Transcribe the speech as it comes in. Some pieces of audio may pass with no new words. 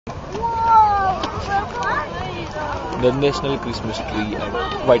the national Christmas tree at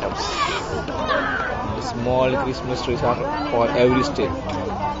White House. The small Christmas trees are for every state.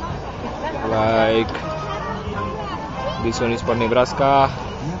 Like this one is for Nebraska,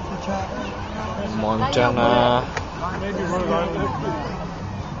 Montana,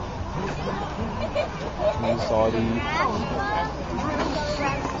 Missouri,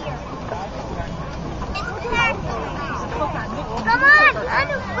 Come on,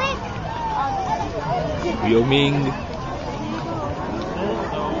 quick. Wyoming,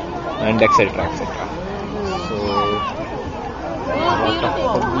 and etc. So, a lot of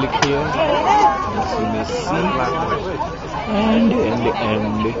public here. As you may see, and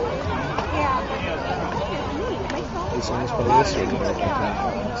this one is for this radio that you can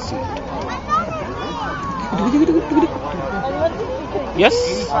see. Yes.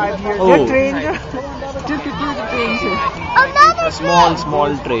 Oh. Small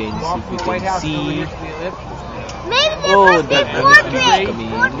trains. If you can see. Oh, that is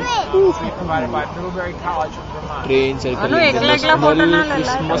coming. Train circling the national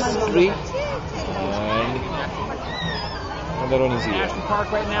Christmas tree. And another one is here. Park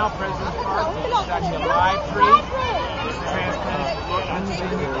right now, President's Park. This is actually a live tree. This is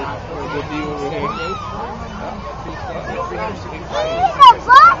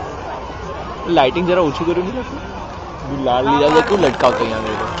lighting जरा ऊंची करो नहीं लाल लीला देखो लटका होता है यहाँ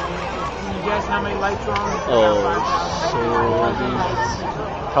मेरे को guess how many lights are on? Oh, so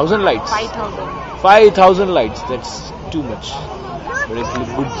 1,000 lights. 5,000. 5,000 lights. That's too much. But it's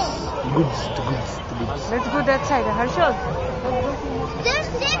goods. Let's go that side. Harshad. There's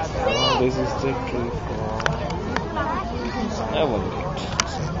 6 trees. This is the tree for. I won't get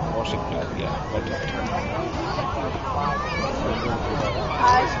Washington. Yeah, but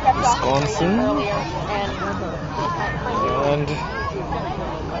Wisconsin and.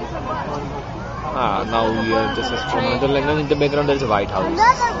 Now we are just from another language. In the background there is a White House,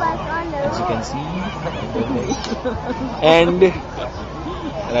 as you can see, and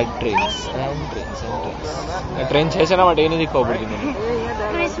trains. Train है ना बटे नहीं दिखा ऊपर की नहीं.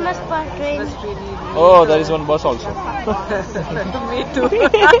 Christmas train. Oh, there is one bus also. Me too.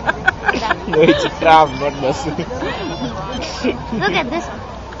 No, it's a tram, not bus. Look at this.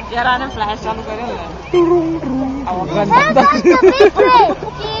 यार आने फ्लैश चालू करे ना. That's the big train.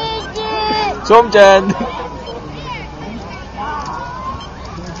 Somchand.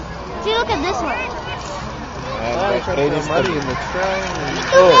 See, look at this one. And the train is money in the train.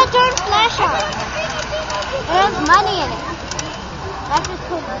 Look at turn flash on. There's money in it. That's just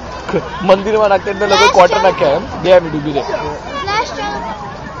cool. मंदिर में रखते हैं तो लोगों quarter रखे हैं. They have to be there. Flash turn.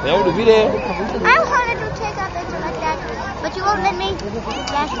 They have to be there. I wanted to take a picture like that, but you won't let me.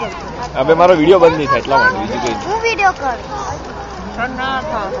 Flash turn. अबे हमारा वीडियो बंद नहीं था इतना मार लीजिए. वो वीडियो कर.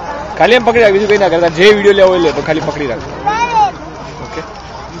 खाली हम पकड़ी रख बीजू कहीं ना करता जे वीडियो ले वो ले तो खाली पकड़ी रख. ओके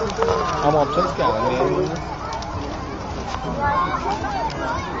हम ऑप्शंस क्या हैं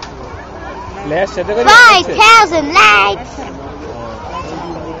फ्लैश चलते कर 5,000 lights.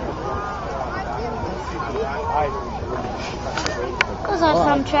 Those are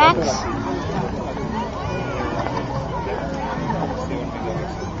some tracks.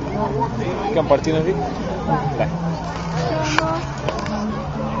 क्या पढ़ती नहीं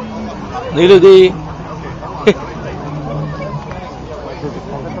Niludi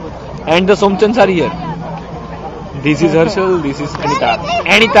and the Somchans are here. This is Harshal, this is Anita.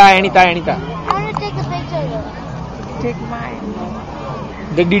 Anita. I want to take a picture. Take mine.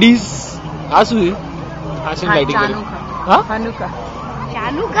 The Didis Asu Asu lighting. Huh? Hanukkah.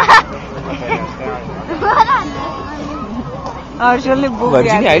 Harshal ने book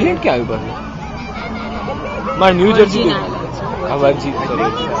Virgin Island क्या है ऊपर? मैं new Jersey Virgin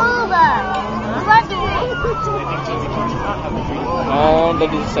and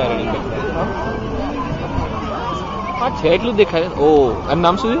that is Saturday. छेट लो देखा है. Oh, and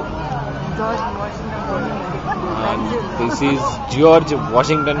नाम सुनिए. This is George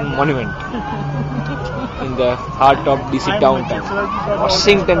Washington Monument in the heart of DC downtown.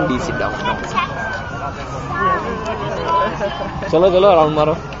 Washington DC downtown. चलो राउंड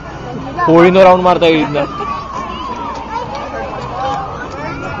मारो. कोई ना राउंड मारता है इतना.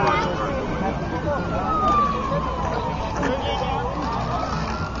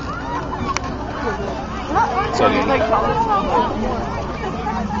 Sorry.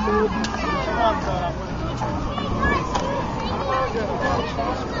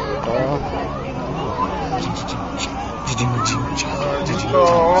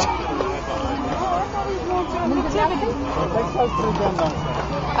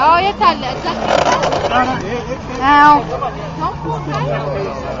 Oh, jag talar.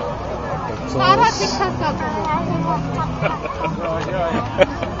 This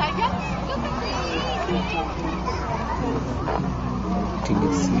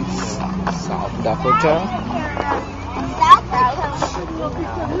is South Dakota.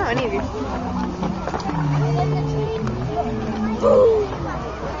 No, any of you.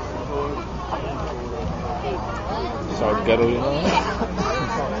 South Carolina.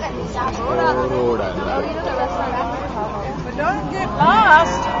 Rhode Island. But don't get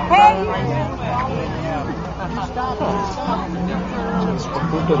lost. Hey!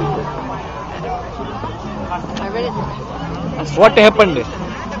 Puerto Rico. I read it. What happened?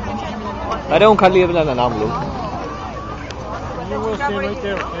 अरे हूँ खाली अपना नाम लो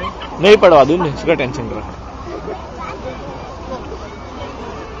नहीं पढ़वा दूँ इसका टेंशन करा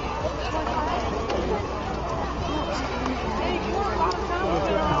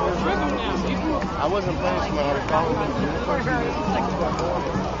I wasn't playing smart. I was calling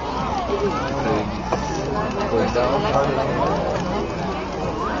going down about it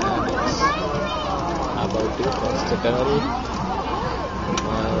what's the tunnel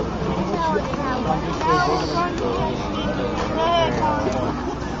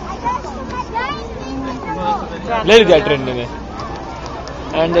let that train in it.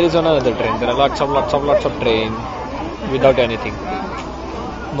 And there is another train. There are lots of train without anything.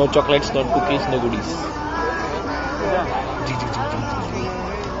 No chocolates, no cookies, no goodies.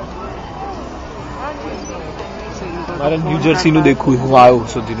 मारे new Jersey नु देखू हूँ आयो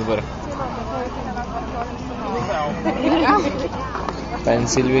सुधी नु पर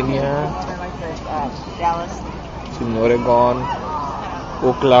Pennsylvania Oregon,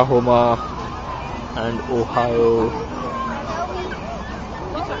 Oklahoma and Ohio.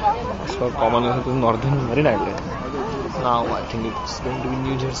 So common is to northern Marine Island. Now I think it's going to be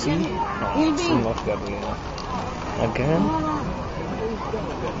New Jersey. No, it's North Carolina. Again.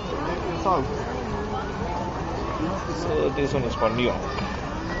 So this one is for New York.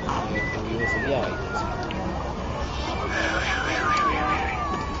 Yeah.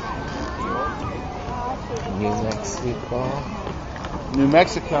 New Mexico. New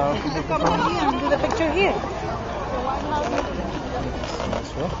Mexico. Do the picture here.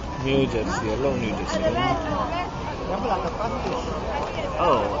 New Jersey, hello New Jersey.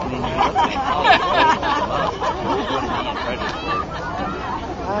 Oh,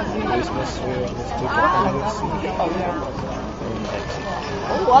 Christmas tree on the street of New Jersey.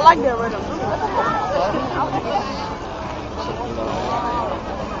 Oh, I like that right up.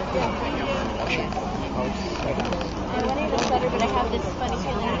 I'm running the sweater, but I have this funny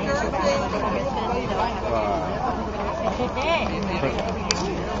feeling that it's back when it's been, so I have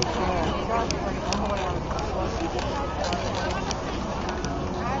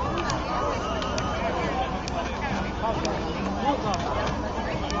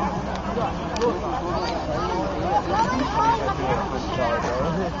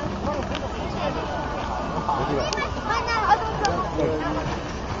to.